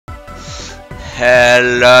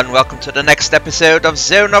Hello and welcome to the next episode of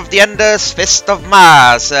Zone of the Enders, Fist of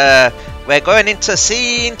Mars. We're going into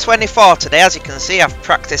scene 24 today. As you can see, I've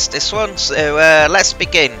practiced this one, so let's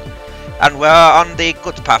begin. And we're on the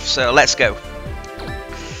good path, so let's go.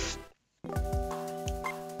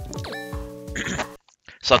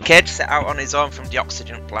 So Cage set out on his own from the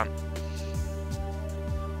oxygen plant.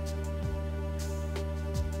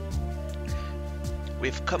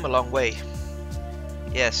 We've come a long way.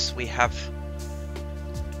 Yes, we have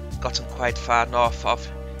gotten quite far north of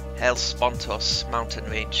Hellespontos mountain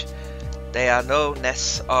range. There are no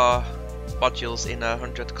nests or modules in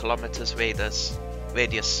 100 kilometers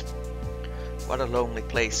radius. What a lonely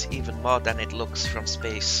place, even more than it looks from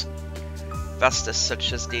space. Vastas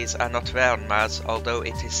such as these are not rare on Mars, although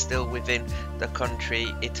it is still within the country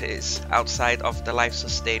it is, outside of the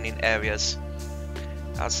life-sustaining areas.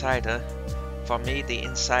 Outsider? For me, the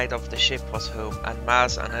inside of the ship was home, and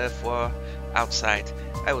Mars and Earth were outside.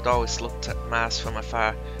 I would always look at Mars from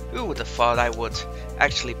afar. Who would have thought I would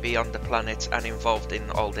actually be on the planet and involved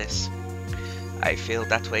in all this? I feel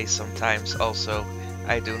that way sometimes also.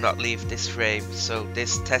 I do not leave this frame, so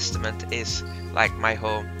this testament is like my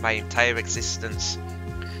home. My entire existence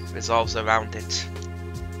revolves around it.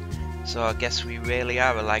 So I guess we really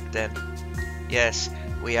are alike then. Yes,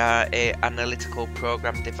 we are an analytical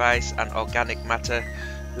program device and organic matter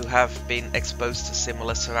who have been exposed to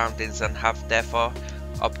similar surroundings and have therefore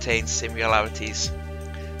obtained similarities.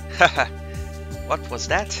 Haha, what was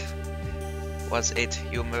that? Was it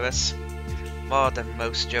humorous? More than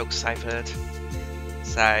most jokes I've heard.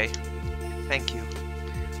 Sigh. Thank you.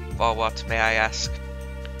 For what, may I ask?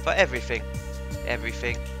 For everything.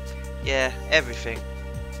 Everything. Yeah, everything.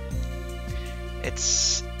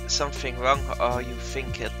 It's something wrong, or you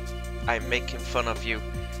think I'm making fun of you?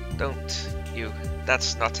 Don't you?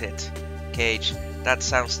 That's not it. Cage, that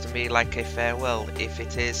sounds to me like a farewell. If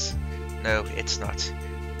it is, no, it's not.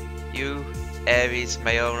 You, Ares,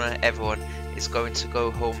 Mayona, everyone is going to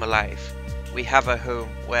go home alive. We have a home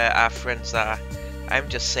where our friends are. I'm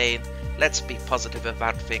just saying, let's be positive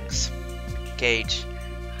about things. Cage,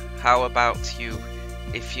 how about you?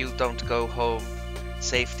 If you don't go home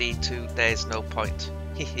safety too, there's no point.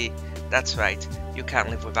 Hehe, that's right, you can't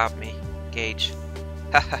live without me, Cage.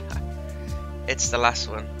 Hahaha, it's the last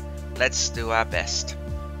one. Let's do our best.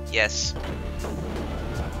 Yes.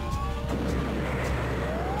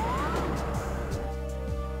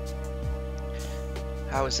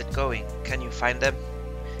 How is it going? Can you find them?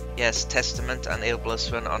 Yes, Testament and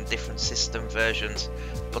Ilblas run on different system versions,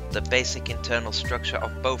 but the basic internal structure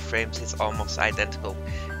of both frames is almost identical.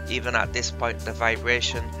 Even at this point, the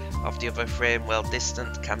vibration of the other frame, while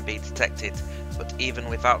distant, can be detected, but even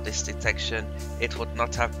without this detection, it would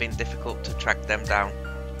not have been difficult to track them down.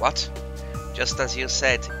 What? Just as you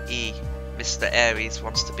said, Mr. Ares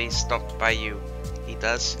wants to be stopped by you. He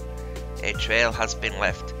does? A trail has been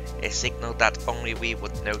left, a signal that only we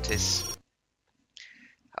would notice.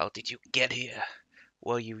 How did you get here?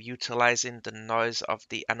 Were you utilizing the noise of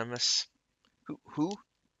the Animus? Who?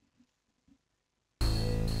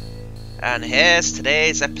 And here's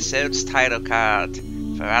today's episode's title card.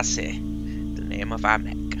 Pherasi, the name of our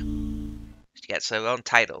mech. She gets her own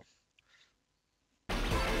title.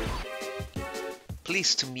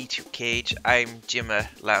 Pleased to meet you, Cage. I'm Jimmer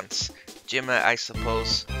Lance. Jimmer, I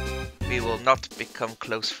suppose we will not become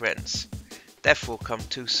close friends. Death will come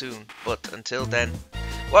too soon, but until then...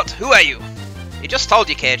 What? Who are you? He just told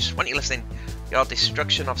you, Cage. Weren't you listening? Your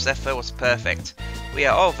destruction of Zephyr was perfect. We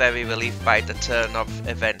are all very relieved by the turn of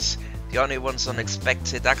events. The only one's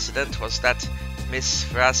unexpected accident was that Miss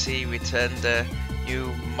Pherasi returned the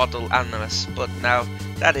new model Animus, but now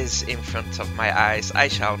that is in front of my eyes, I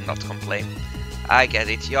shall not complain. I get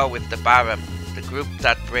it, you're with the Barum, the group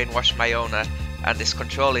that brainwashed Mayona and is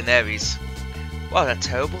controlling Ares. What a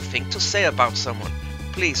terrible thing to say about someone.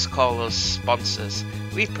 Please call us sponsors.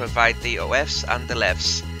 We provide the OFs and the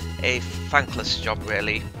LEVs. A thankless job,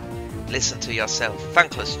 really. Listen to yourself.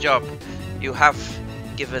 Thankless job. You have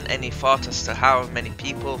given any thought as to how many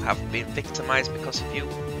people have been victimized because of you?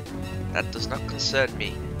 That does not concern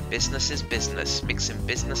me. Business is business. Mixing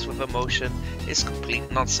business with emotion is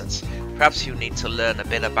complete nonsense. Perhaps you need to learn a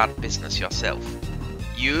bit about business yourself.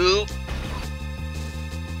 You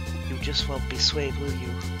just won't be swayed, will you?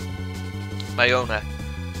 Mayona.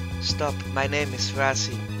 Stop, my name is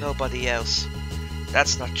Pherasi, nobody else.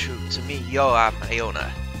 That's not true. To me, you're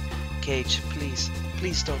Mayona. Cage, please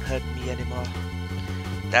don't hurt me anymore.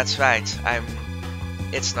 That's right,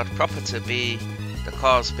 It's not proper to be the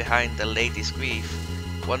cause behind the lady's grief.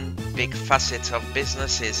 One big facet of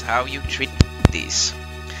business is how you treat these.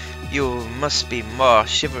 You must be more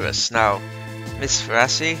chivalrous now. Miss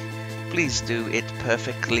Ferrasi, please do it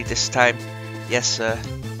perfectly this time. Yes, sir.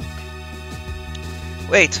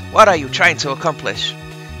 Wait, what are you trying to accomplish?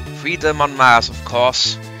 Freedom on Mars, of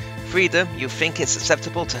course. Freedom? You think it's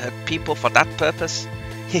acceptable to hurt people for that purpose?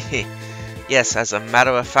 Hehe. Yes, as a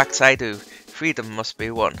matter of fact I do. Freedom must be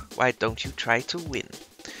won. Why don't you try to win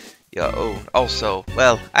your own? Also,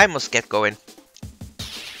 well, I must get going.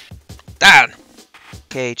 Down!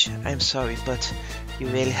 Cage, I'm sorry, but you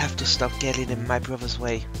really have to stop getting in my brother's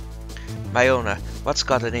way. Myona, what's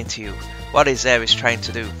gotten into you? What is Ares trying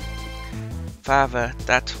to do? Father,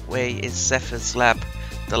 that way is Zephyr's lab,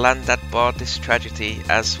 the land that brought this tragedy,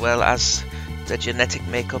 as well as the genetic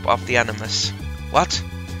makeup of the Animus. What?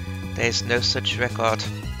 There is no such record.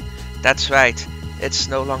 That's right, it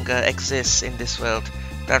no longer exists in this world.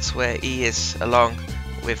 That's where he is, along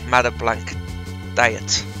with Matter Blank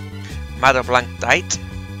Diet. Matter Blank Diet?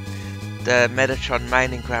 The Metatron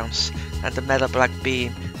mining grounds, and the Matter Black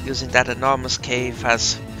being using that enormous cave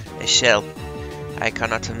as a shell. I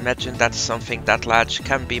cannot imagine that something that large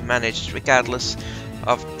can be managed regardless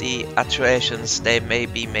of the alterations they may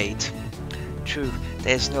be made. True,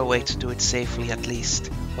 there is no way to do it safely at least.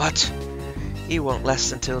 What? He won't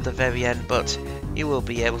last until the very end, but he will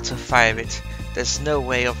be able to fire it. There's no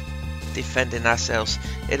way of defending ourselves.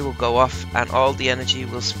 It will go off and all the energy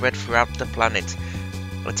will spread throughout the planet,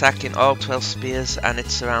 attacking all 12 spheres and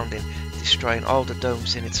its surrounding, destroying all the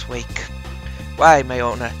domes in its wake. Why,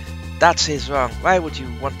 Myona? That is wrong. Why would you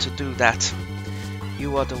want to do that?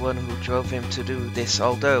 You are the one who drove him to do this,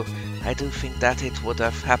 although I do think that it would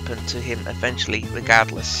have happened to him eventually,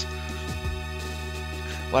 regardless.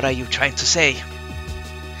 What are you trying to say?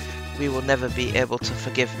 We will never be able to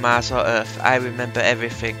forgive Mars or Earth. I remember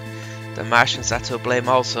everything. The Martians are to blame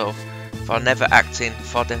also, for never acting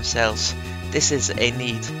for themselves. This is a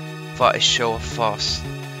need for a show of force.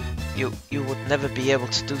 You would never be able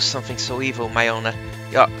to do something so evil, Myona.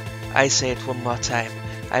 I say it one more time.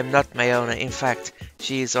 I'm not Myona. In fact,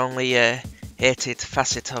 she is only a hated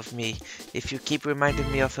facet of me. If you keep reminding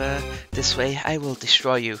me of her this way, I will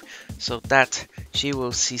destroy you, so that she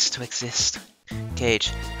will cease to exist.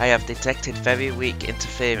 Cage, I have detected very weak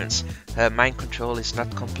interference. Her mind control is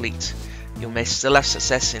not complete. You may still have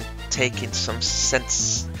success in talking some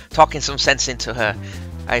sense into her.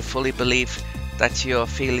 I fully believe that your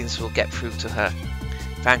feelings will get through to her.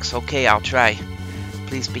 Thanks, okay, I'll try.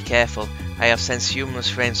 Please be careful. I have sensed numerous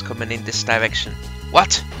frames coming in this direction.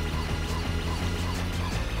 What?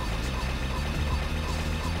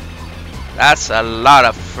 That's a lot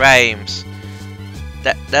of frames.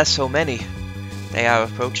 There's so many. They are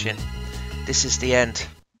approaching. This is the end.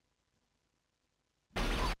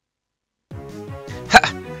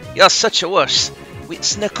 Ha! You're such a wuss. We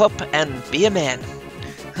sneak up and be a man.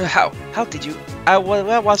 How did you...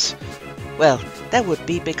 where was... Well, that would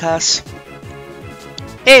be because...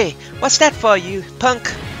 Hey, what's that for you,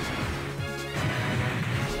 punk?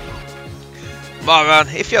 Moron,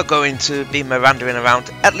 if you're going to be meandering around,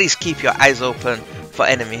 at least keep your eyes open for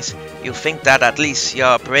enemies. You'll think that at least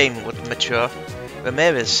your brain would mature.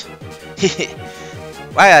 Ramirez.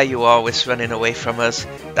 Why are you always running away from us?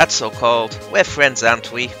 That's so cold. We're friends,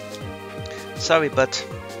 aren't we? Sorry, but...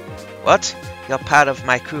 What? You're part of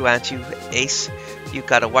my crew, aren't you, Ace? You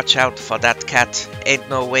gotta watch out for that cat. Ain't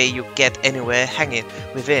no way you get anywhere hanging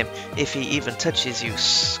with him. If he even touches you,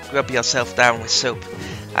 scrub yourself down with soap.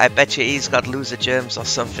 I bet you he's got loser germs or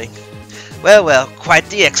something. Well, quite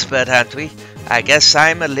the expert, aren't we? I guess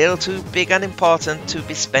I'm a little too big and important to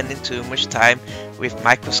be spending too much time with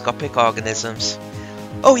microscopic organisms.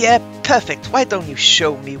 Oh yeah, perfect. Why don't you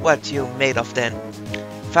show me what you're made of then?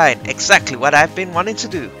 Fine, exactly what I've been wanting to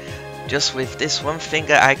do. Just with this one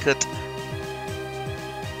finger I could...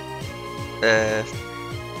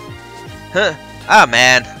 Ah,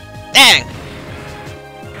 man. Dang!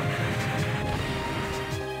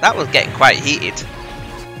 That was getting quite heated.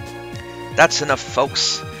 That's enough,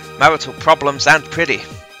 folks. Marital problems aren't pretty.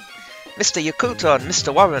 Mr. Yakuto and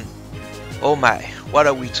Mr. Warren. Oh my, what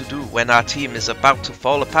are we to do when our team is about to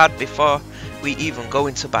fall apart before we even go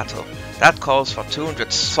into battle? That calls for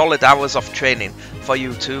 200 solid hours of training for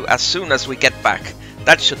you two as soon as we get back.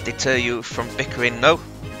 That should deter you from bickering, no?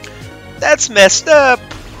 That's messed up!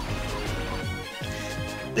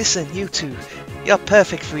 Listen, you two, you're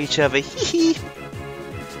perfect for each other, hee hee!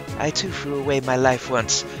 I too threw away my life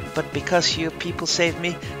once, but because you people saved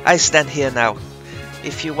me, I stand here now.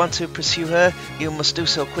 If you want to pursue her, you must do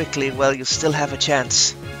so quickly while you still have a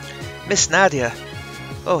chance. Miss Nadia!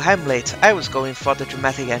 Oh, I'm late. I was going for the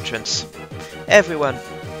dramatic entrance. Everyone!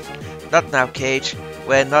 Not now, Cage.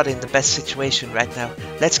 We're not in the best situation right now.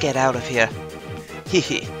 Let's get out of here.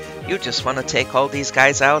 Hehe. You just want to take all these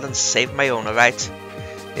guys out and save my owner, right?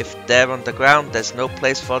 If they're underground, there's no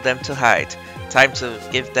place for them to hide. Time to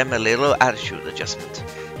give them a little attitude adjustment.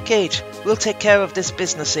 Cage, we'll take care of this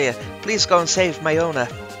business here. Please go and save my owner.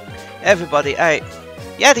 Everybody,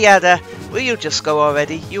 yada yada. Will you just go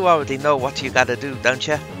already? You already know what you gotta do, don't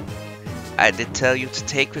you? I did tell you to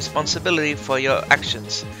take responsibility for your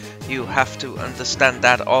actions. You have to understand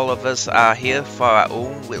that all of us are here for our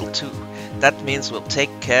own will too. That means we'll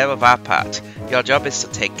take care of our part. Your job is to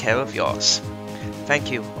take care of yours.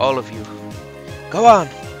 Thank you, all of you. Go on.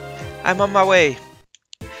 I'm on my way.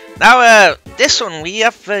 Now, this one, we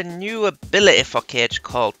have a new ability for Cage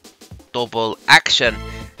called Double Action.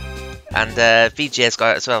 And VJ's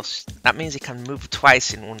got it as well. That means he can move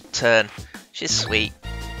twice in one turn. She's sweet.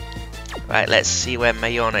 Right, let's see where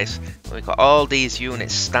Mayona is. We've got all these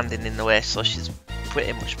units standing in the way, so she's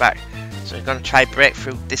pretty much back. So we're going to try break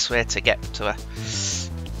through this way to get to her.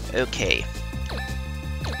 Okay.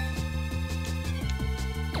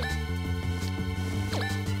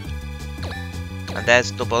 And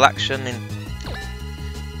there's double action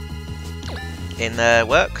in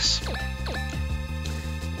works.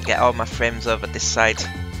 Get all my frames over this side.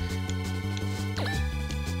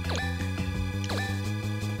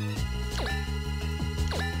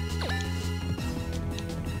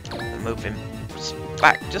 Move him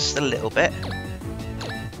back just a little bit.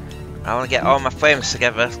 I want to get all my frames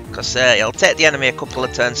together because it'll take the enemy a couple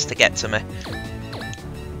of turns to get to me.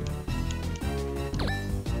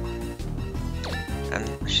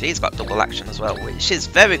 And she's got double action as well, which is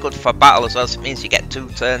very good for battle as well, so it means you get 2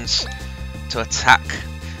 turns to attack.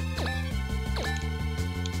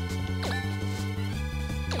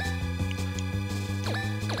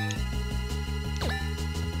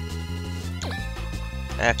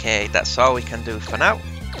 Okay, that's all we can do for now.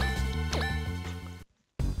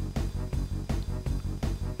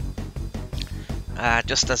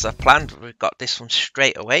 Just as I planned, we've got this one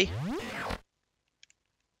straight away.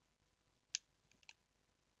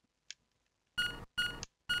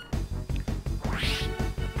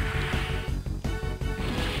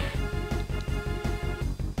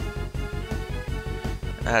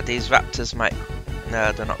 These raptors might...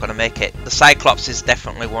 No, they're not going to make it. The Cyclops is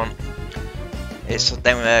definitely one. It's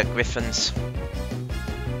them Griffins.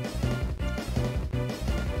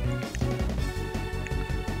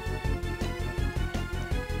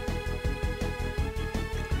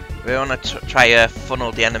 We want to try to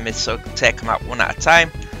funnel the enemies so we can take them out one at a time.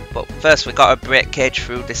 But first we got to break Cage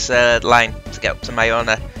through this line to get up to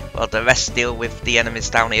Mayona, while the rest deal with the enemies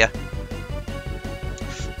down here.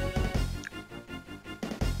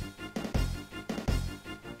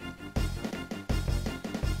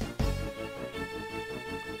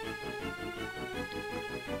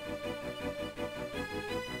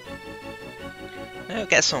 We'll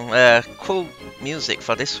get some cool music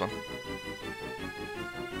for this one.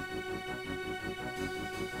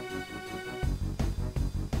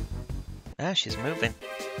 Ah, she's moving.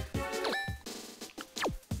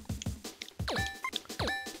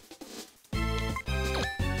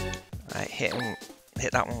 Right,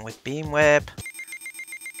 hit that one with Beam Web.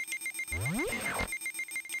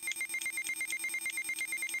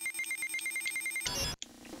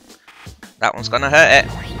 That one's gonna hurt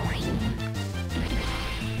it.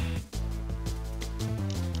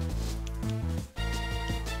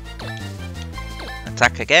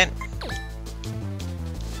 Attack again.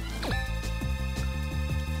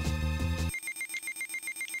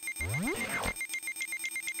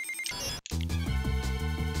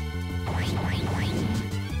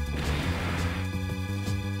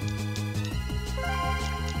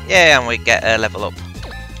 Yeah, and we get a level up.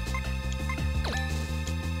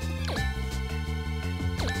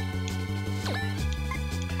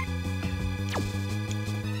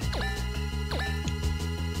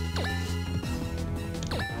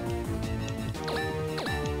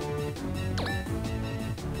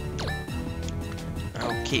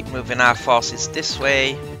 I'll keep moving our forces this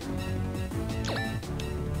way.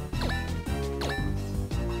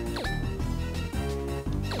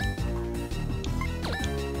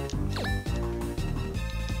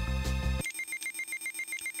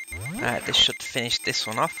 Alright, this should finish this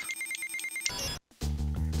one off.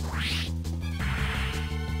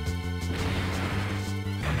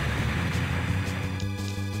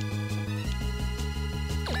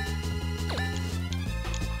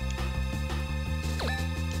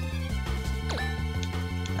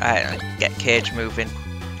 Alright, get Cage moving.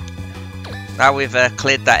 Now we've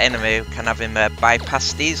cleared that enemy, we can have him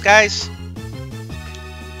bypass these guys.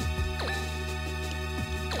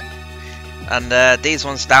 And these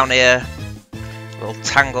ones down here will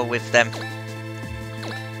tangle with them.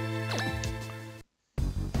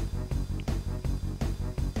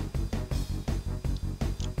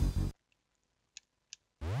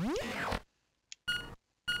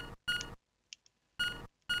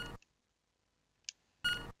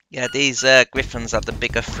 Yeah, these griffins are the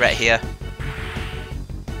bigger threat here.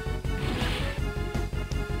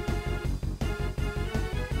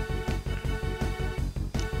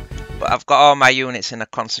 But I've got all my units in a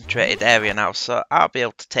concentrated area now, so I'll be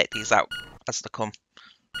able to take these out as they come.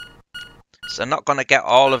 So I'm not going to get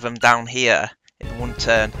all of them down here in one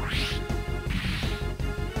turn.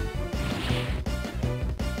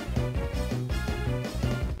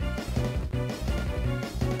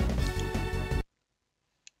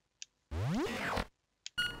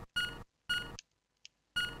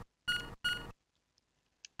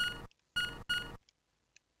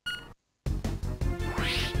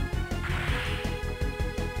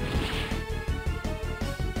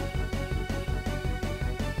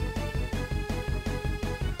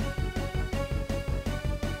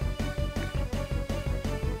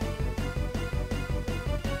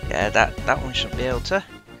 Yeah, that one shouldn't be able to.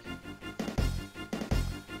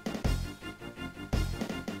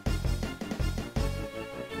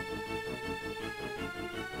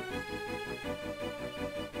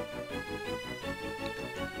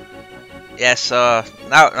 Yeah, so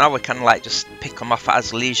now we can like just pick them off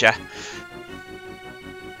at leisure.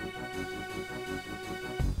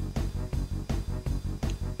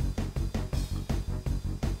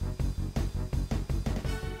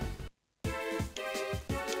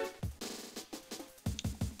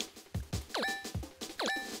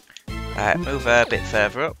 Right, move a bit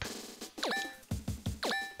further up.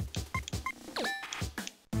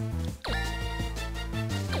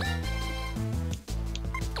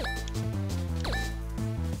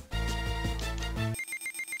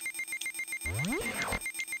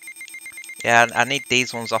 Yeah, I need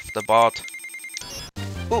these ones off the board.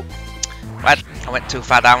 Oh, right, I went too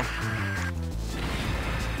far down.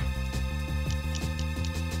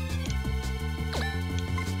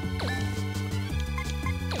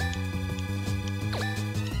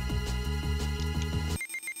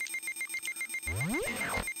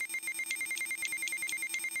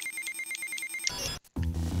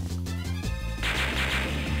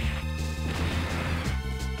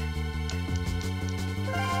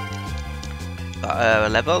 Got a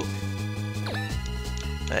level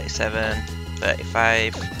 37,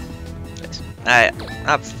 35. Right,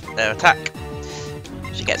 have their attack.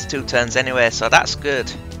 She gets 2 turns anyway, so that's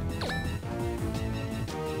good.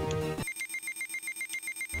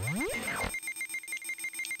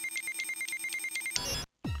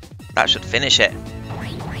 That should finish it.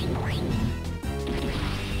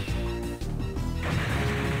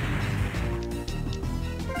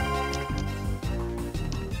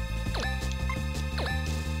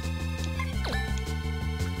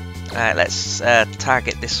 Right, let's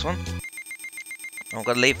target this one. I'm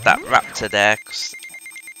going to leave that raptor there.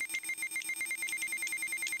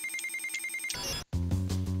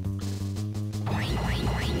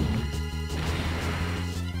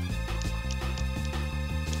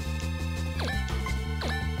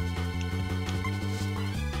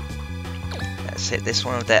 Let's hit this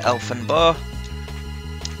one with the elfin bow.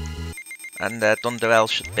 And Dunderell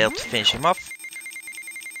should be able to finish him off.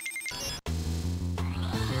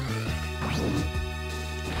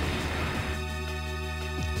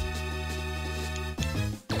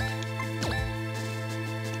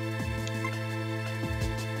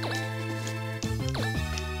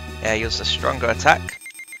 Yeah, use a stronger attack.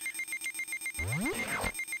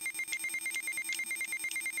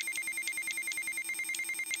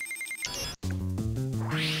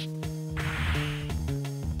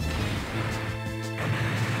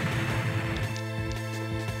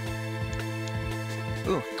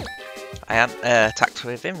 Ooh, I haven't attacked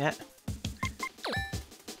with him yet.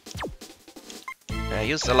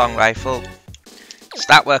 Use the long rifle.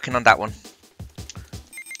 Start working on that one.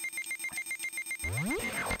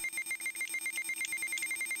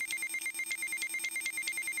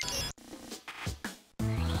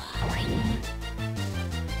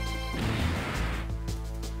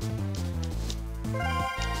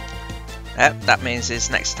 Yep, that means his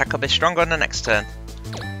next attack will be stronger on the next turn.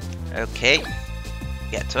 Okay,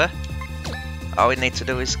 get to her. All we need to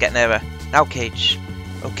do is get near her. Now, Cage.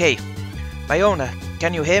 Okay, Myona,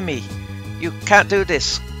 can you hear me? You can't do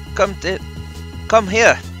this. Come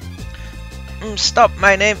here. Stop.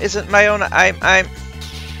 My name isn't Myona. I'm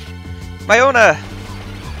Myona.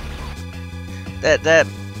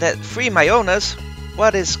 The 3 Myonas.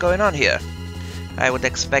 What is going on here? I would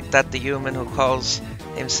expect that the human who calls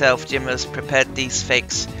himself Jim has prepared these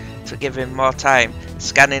fakes to give him more time.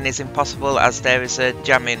 Scanning is impossible as there is a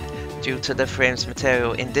jamming due to the frame's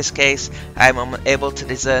material. In this case, I am unable to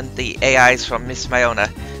discern the AIs from Miss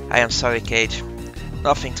Myona. I am sorry, Cage.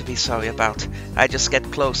 Nothing to be sorry about. I just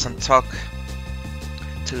get close and talk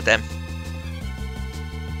to them.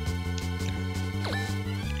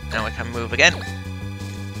 Now we can move again.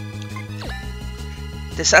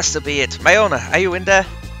 This has to be it. Myona, are you in there?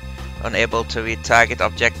 Unable to read target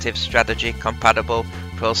objective strategy compatible.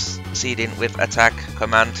 Proceeding with attack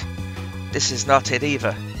command. This is not it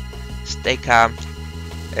either. Stay calm.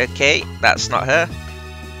 Okay, that's not her.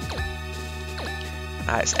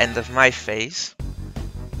 It's end of my phase.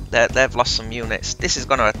 They've lost some units. This is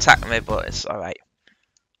going to attack me, but it's alright.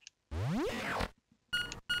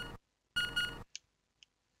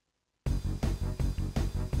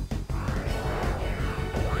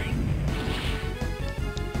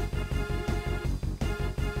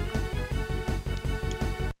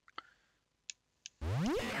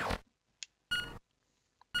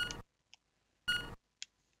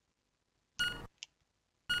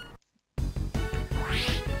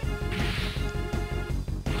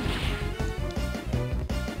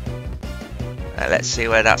 Let's see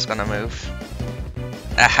where that's going to move.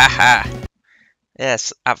 Ahaha!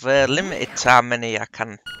 Yes, I've limited how many I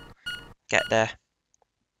can get there.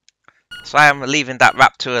 That's why I'm leaving that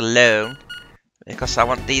raptor alone. Because I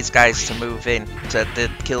want these guys to move in to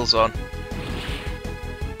the kill zone.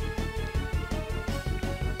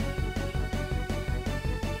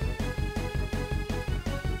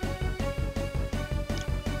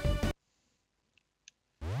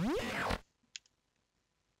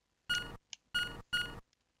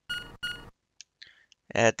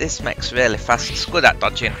 This mech's really fast. It's good at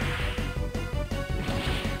dodging.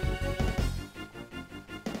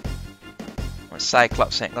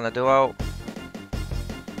 Cyclops ain't gonna do out.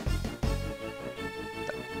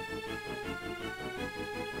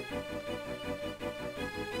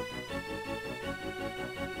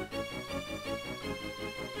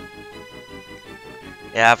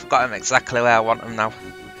 Yeah, I've got him exactly where I want him now.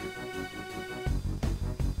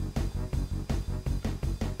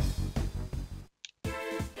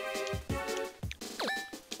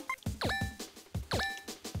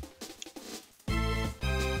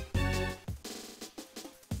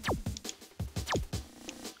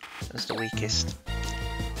 That's the weakest.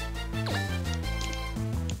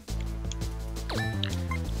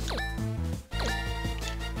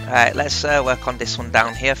 Alright, let's work on this one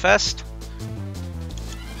down here first.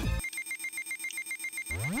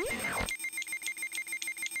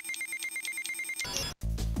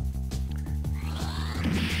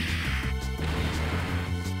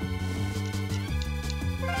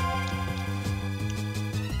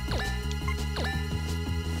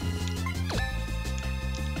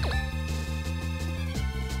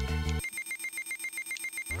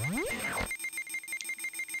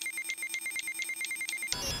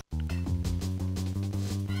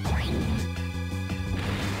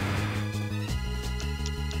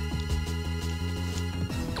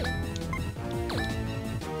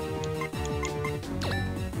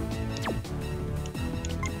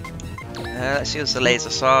 Let's use the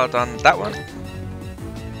laser sword on that one.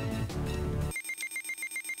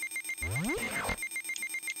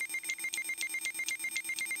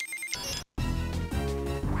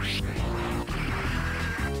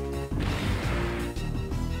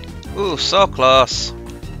 Ooh, so close.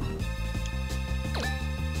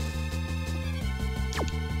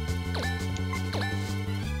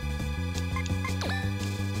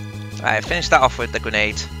 Alright, finish that off with the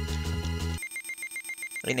grenade.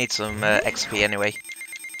 We need some XP anyway.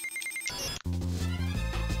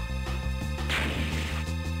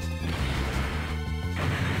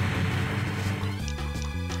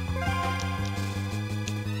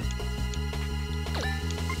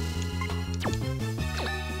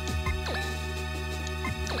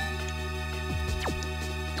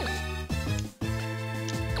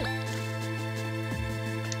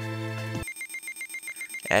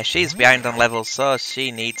 Yeah, she's behind on levels, so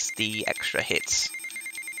she needs the extra hits.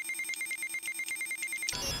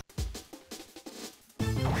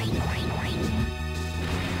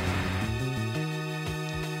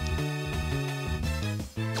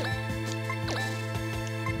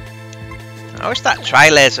 I wish that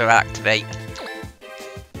tri-laser would activate.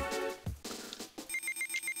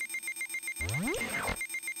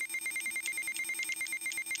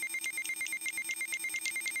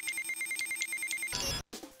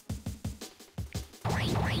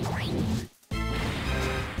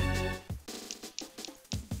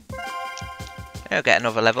 I'll get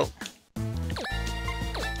another level.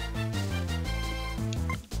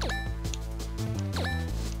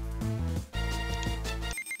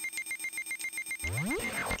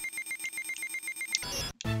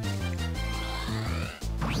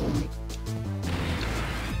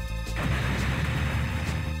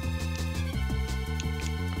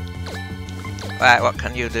 Right, what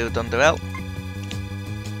can you do, Dunderell?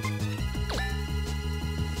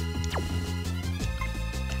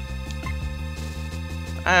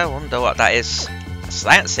 I wonder what that is.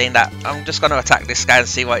 I ain't seen that. I'm just going to attack this guy and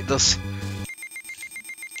see what it does.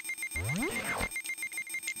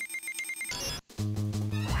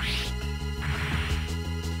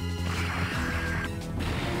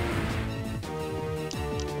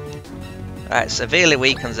 Right, severely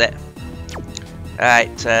weakens it.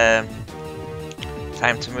 Right,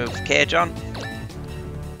 time to move the cage on.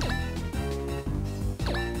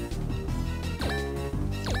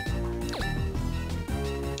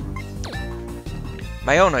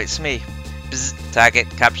 Mayono, it's me. Bzz, target,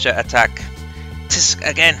 capture, attack. Tisk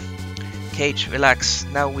again. Cage, relax.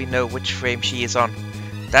 Now we know which frame she is on.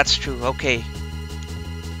 That's true, okay.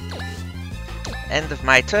 End of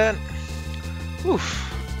my turn. Oof.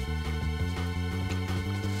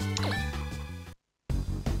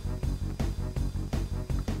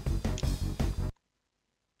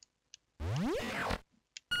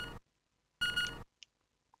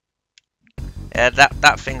 Yeah,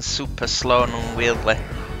 that thing's super slow and unwieldy.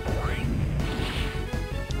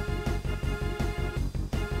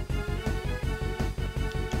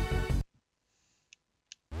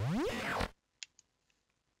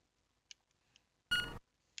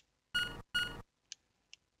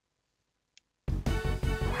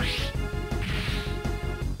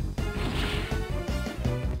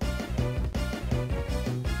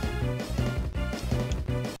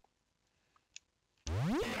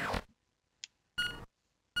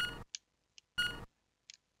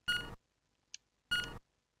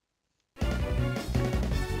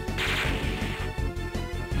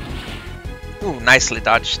 Ooh, nicely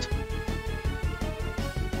dodged.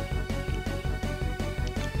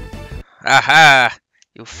 Aha!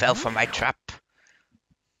 You fell for my trap.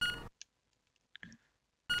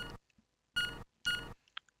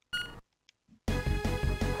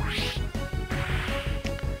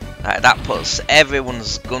 That puts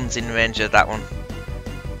everyone's guns in range of that one.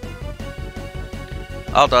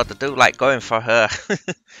 Although they do like going for her.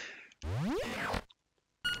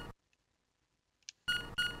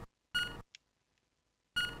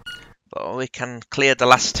 But we can clear the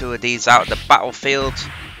last two of these out of the battlefield,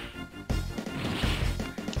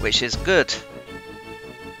 which is good.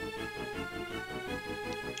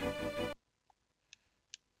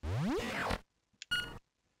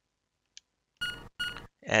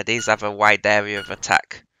 Yeah, these have a wide area of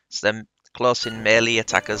attack, so they're close in melee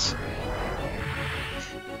attackers.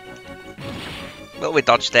 But we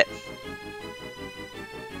dodged it.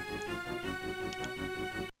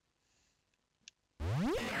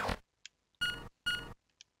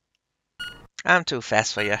 I'm too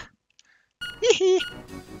fast for you. Hee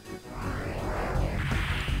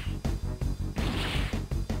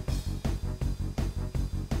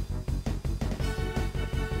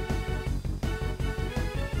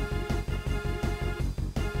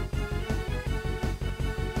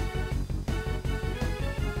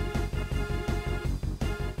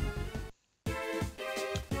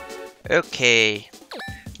Okay,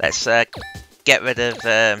 let's get rid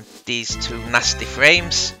of these two nasty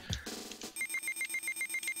frames.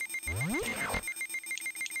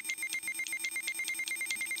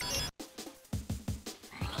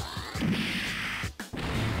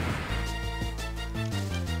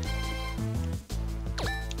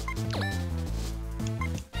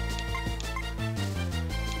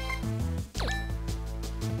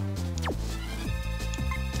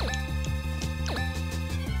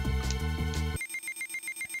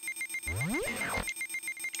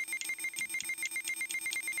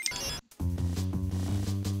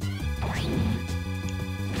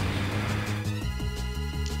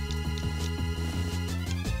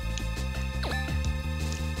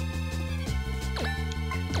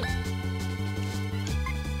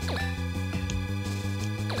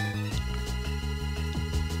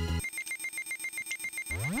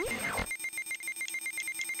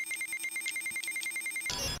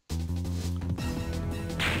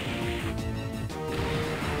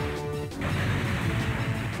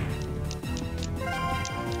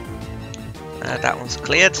 That one's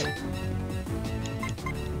cleared.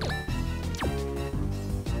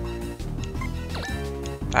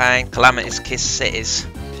 Fine, Calamity's Kiss cities.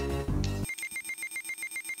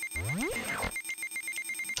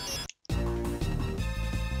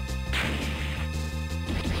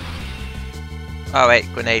 Oh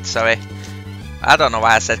wait, grenade, sorry. I don't know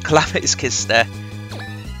why I said Calamity's Kiss there.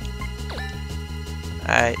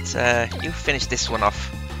 Alright, you finish this one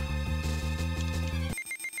off.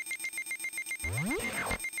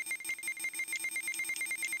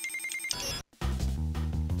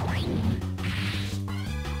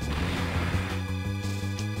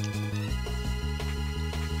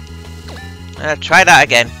 Try that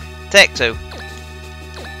again. Take two.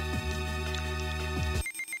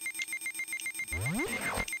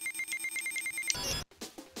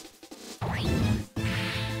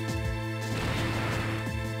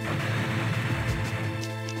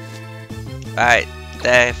 Right,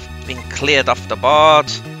 they've been cleared off the board.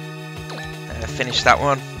 Finish that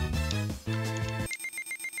one.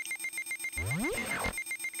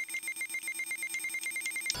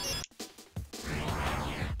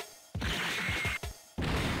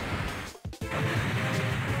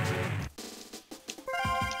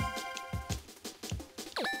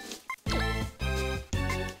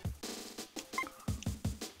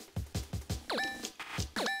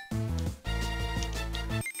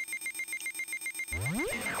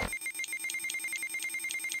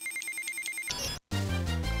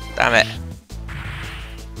 Damn it.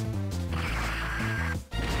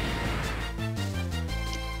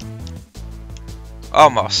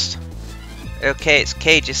 Almost. Okay, it's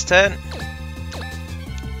Cage's turn.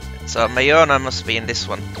 So Mayona must be in this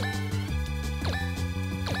one.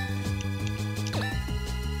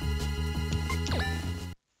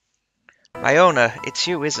 Mayona, it's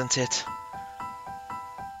you, isn't it?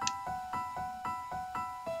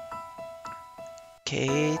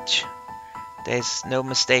 Cage. There's no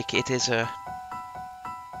mistake, it is her.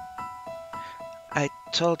 I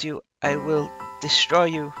told you I will destroy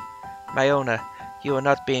you. Mayona, you are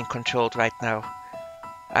not being controlled right now.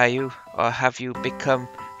 Are you, or have you become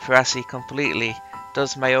Pharasi completely?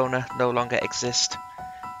 Does Mayona no longer exist?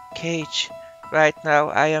 Cage, right now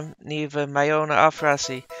I am neither Mayona or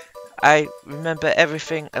Pharasi. I remember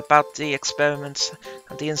everything about the experiments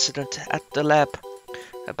and the incident at the lab.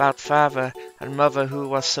 About father and mother who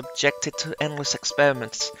was subjected to endless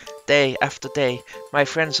experiments, day after day, my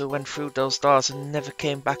friends who went through those doors and never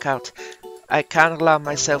came back out. I can't allow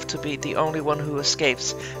myself to be the only one who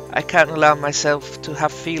escapes. I can't allow myself to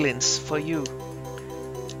have feelings for you.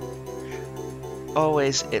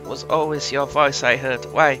 Always, it was always your voice I heard.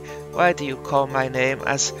 Why do you call my name?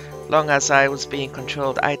 As long as I was being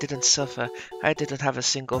controlled, I didn't suffer. I didn't have a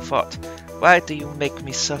single thought. Why do you make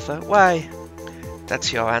me suffer? Why?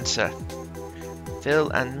 That's your answer.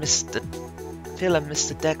 Phil and Mr.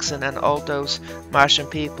 Dexon and all those Martian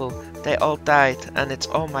people, they all died, and it's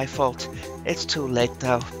all my fault. It's too late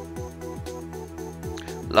now.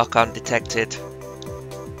 Lock-on detected.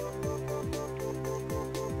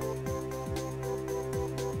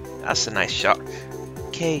 That's a nice shot.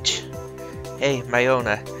 Cage. Hey,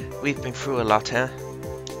 Mayona, we've been through a lot, huh?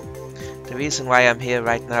 The reason why I'm here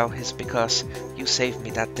right now is because you saved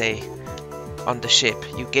me that day. On the ship,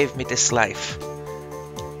 you gave me this life.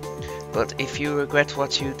 But if you regret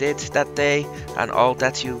what you did that day and all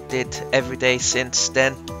that you did every day since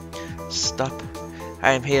then, stop.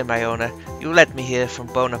 I am here, Mayona. You led me here from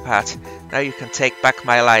Bonaparte. Now you can take back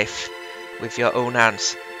my life with your own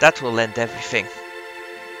hands. That will end everything.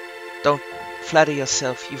 Don't flatter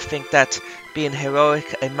yourself. You think that being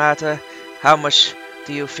heroic, a martyr, how much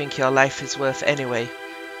do you think your life is worth anyway?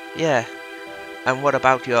 Yeah. And what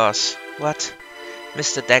about yours? What?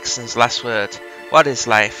 Mr. Dexon's last word. What is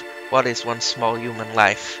life? What is one small human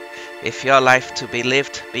life? If your life to be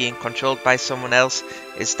lived, being controlled by someone else,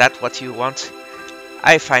 is that what you want?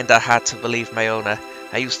 I find that hard to believe, Mayona.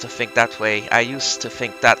 I used to think that way. I used to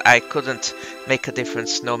think that I couldn't make a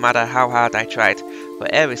difference no matter how hard I tried.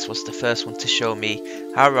 But Ares was the first one to show me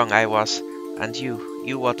how wrong I was. And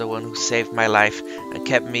you were the one who saved my life and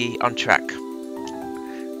kept me on track.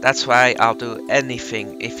 That's why I'll do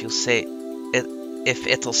anything if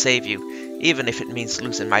it'll save you, even if it means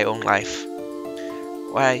losing my own life.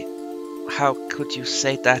 Why, how could you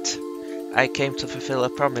say that? I came to fulfill a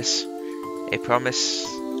promise. A promise.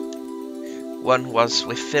 One was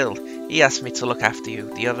with Phil. He asked me to look after you.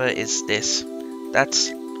 The other is this. That's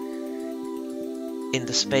in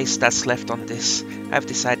the space that's left on this. I've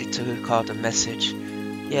decided to record a message.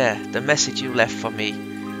 Yeah, the message you left for me.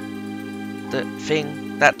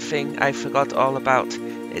 That thing I forgot all about.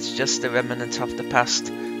 It's just a remnant of the past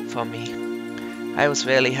for me. I was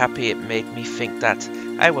really happy it made me think that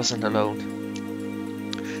I wasn't alone.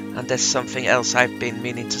 And there's something else I've been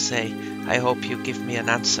meaning to say. I hope you give me an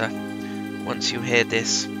answer once you hear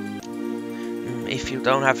this. If you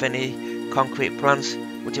don't have any concrete plans,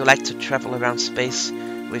 would you like to travel around space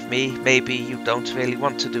with me? Maybe you don't really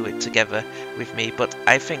want to do it together with me, but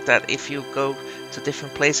I think that if you go to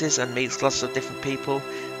different places and meet lots of different people,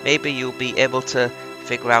 maybe you'll be able to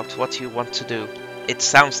figure out what you want to do. It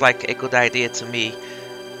sounds like a good idea to me.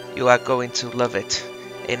 You are going to love it.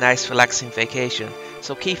 A nice relaxing vacation.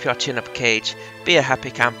 So keep your chin up, Cage. Be a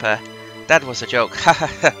happy camper. That was a joke.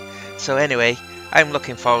 So anyway, I'm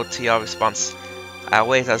looking forward to your response. I'll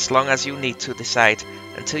wait as long as you need to decide,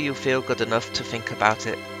 until you feel good enough to think about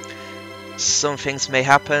it. Some things may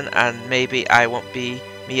happen, and maybe I won't be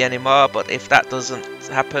me anymore, but if that does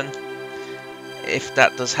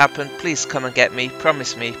happen, please come and get me,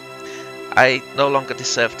 promise me. I no longer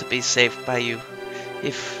deserve to be saved by you.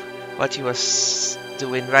 If what you are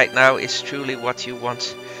doing right now is truly what you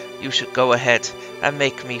want, you should go ahead and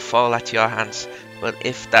make me fall at your hands. But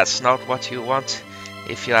if that's not what you want,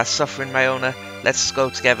 if you are suffering, Myona, let's go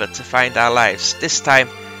together to find our lives. This time,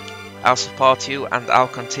 I'll support you, and I'll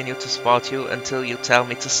continue to support you until you tell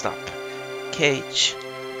me to stop. Cage,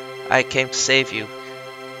 I came to save you.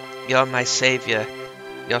 You're my savior.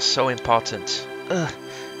 You're so important. Ugh,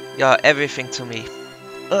 you're everything to me.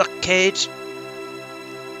 Ugh, Cage.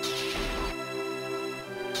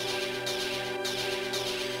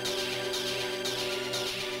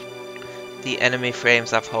 The enemy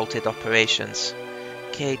frames have halted operations.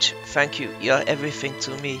 Cage, thank you. You're everything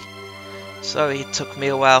to me. Sorry it took me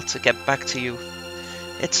a while to get back to you.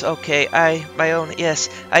 It's okay. Myona. Yes,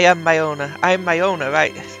 I am Myona. I'm Myona,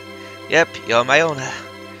 right? Yep, you're Myona.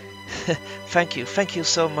 Thank you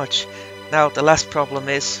so much. Now the last problem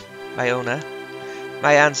is, Myona,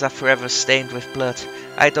 my hands are forever stained with blood.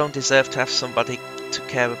 I don't deserve to have somebody to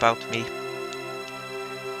care about me.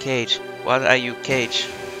 Cage, what are you, Cage?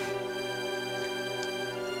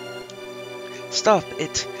 Stop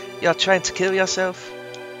it! You're trying to kill yourself?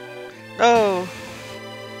 No!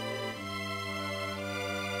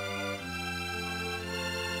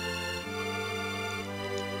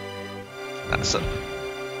 That's a...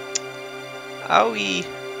 Owie!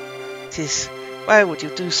 Tis... Why would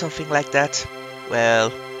you do something like that?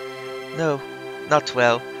 Well... No, not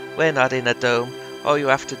well. We're not in a dome. All you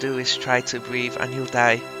have to do is try to breathe and you'll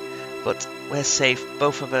die. But we're safe,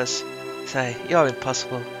 both of us. Say, you're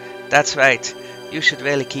impossible. That's right. You should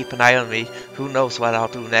really keep an eye on me. Who knows what I'll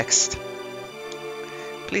do next.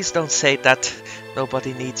 Please don't say that.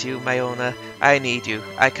 Nobody needs you, Myona. I need you.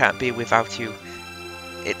 I can't be without you.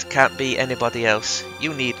 It can't be anybody else.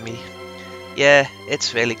 You need me. Yeah,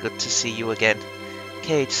 it's really good to see you again.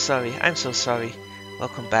 Cage, sorry. I'm so sorry.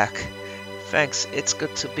 Welcome back. Thanks. It's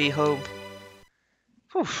good to be home.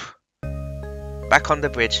 Whew. Back on the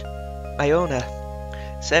bridge. Myona.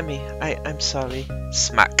 Semi, I'm sorry.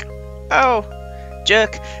 Smack. Oh!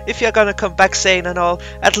 Jerk, if you're gonna come back sane and all,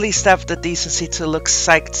 at least have the decency to look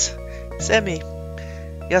psyched. Semi,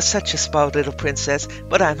 you're such a spoiled little princess,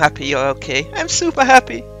 but I'm happy you're okay. I'm super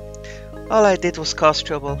happy. All I did was cause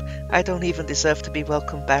trouble. I don't even deserve to be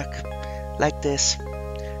welcomed back like this.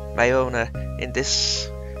 Myona, in this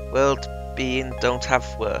world, being don't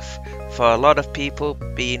have worth. For a lot of people,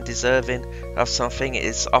 being deserving of something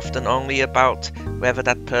is often only about whether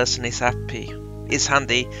that person is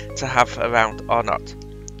handy to have around or not.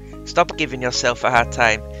 Stop giving yourself a hard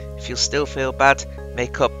time. If you still feel bad,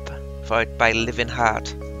 make up for it by living hard.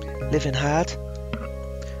 Living hard?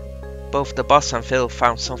 Both the boss and Phil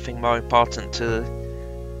found something more important to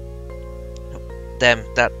them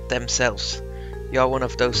than themselves. You're one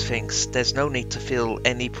of those things. There's no need to feel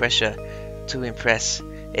any pressure to impress.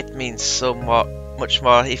 It means so much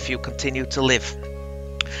more if you continue to live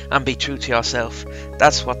and be true to yourself.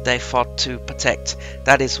 That's what they fought to protect.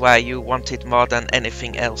 That is why you wanted more than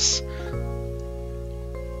anything else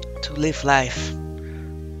to live life.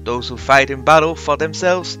 Those who fight in battle for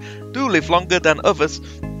themselves do live longer than others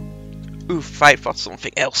who fight for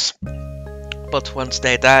something else. But once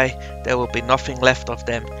they die, there will be nothing left of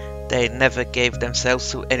them. They never gave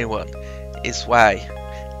themselves to anyone, is why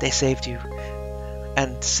they saved you,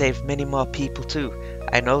 and saved many more people too.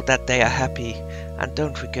 I know that they are happy and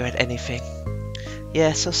don't regret anything.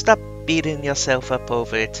 Yeah, so stop beating yourself up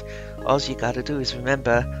over it. All you gotta do is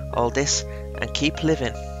remember all this and keep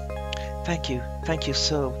living. Thank you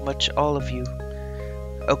so much, all of you.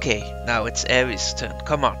 Okay, now it's Ares' turn.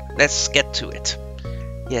 Come on, let's get to it.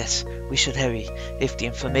 Yes, we should hurry. If the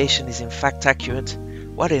information is in fact accurate.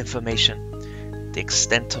 What information? The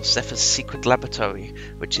extent of Zephyr's secret laboratory,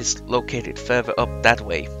 which is located further up that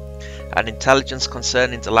way. And intelligence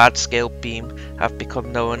concerning the large-scale beam have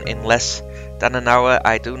become known in less than an hour.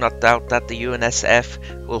 I do not doubt that the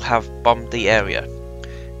UNSF will have bombed the area.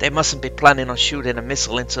 They mustn't be planning on shooting a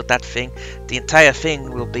missile into that thing. The entire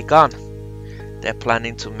thing will be gone. They're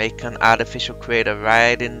planning to make an artificial crater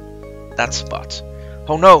right in that spot.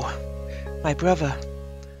 Oh no! My brother.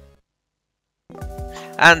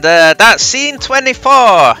 And that's scene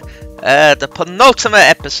 24, the penultimate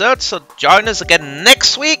episode, so join us again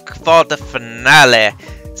next week for the finale,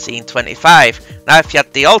 scene 25. Now if you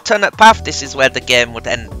had the alternate path, this is where the game would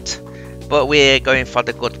end. but we're going for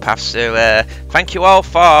the good path. So thank you all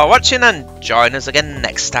for watching, and join us again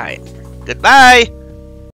next time. Goodbye.